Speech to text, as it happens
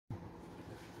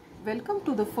Welcome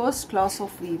to the first class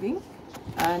of weaving,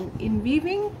 and in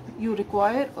weaving you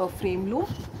require a frame loom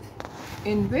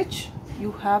in which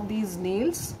you have these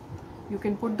nails. You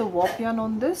can put the warp yarn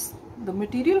on this. The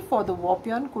material for the warp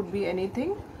yarn could be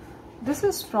anything. This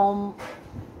is from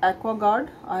AquaGuard.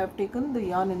 I have taken the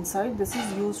yarn inside. This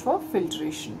is used for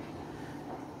filtration.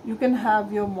 You can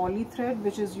have your molly thread,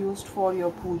 which is used for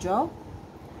your puja.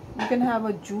 You can have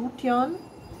a jute yarn,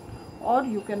 or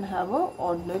you can have a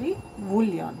ordinary wool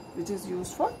yarn which is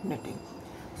used for knitting.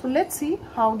 So let's see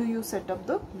how do you set up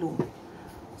the loom.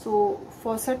 So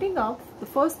for setting up, the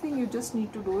first thing you just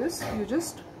need to do is you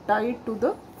just tie it to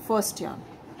the first yarn.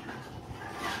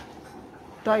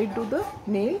 Tie it to the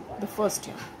nail, the first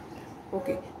yarn.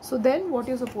 Okay, so then what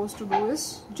you're supposed to do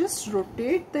is just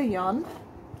rotate the yarn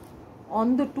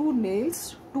on the two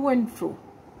nails to and fro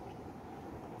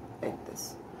like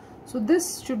this. So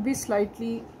this should be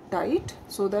slightly tight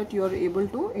so that you are able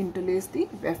to interlace the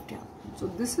weft yarn. So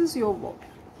this is your warp.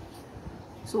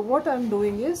 So what I'm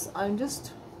doing is I'm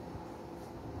just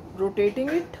rotating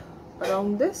it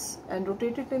around this and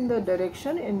rotate it in the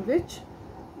direction in which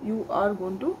you are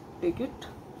going to take it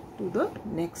to the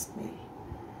next nail.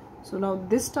 So now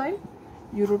this time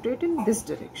you rotate in this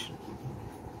direction,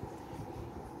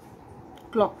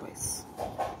 clockwise.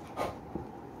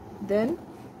 Then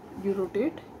you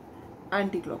rotate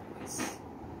anti-clockwise.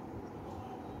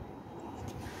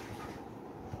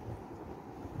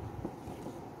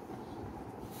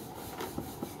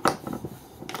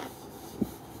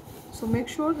 So make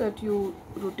sure that you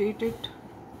rotate it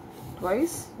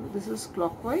twice. This is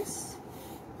clockwise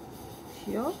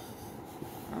here,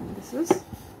 and this is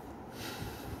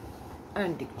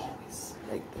anti-clockwise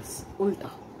like this,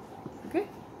 ulta. Okay,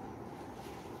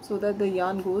 so that the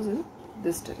yarn goes in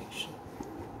this direction.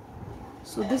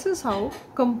 So this is how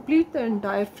complete the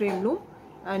entire frame loom,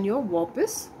 and your warp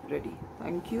is ready.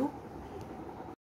 Thank you.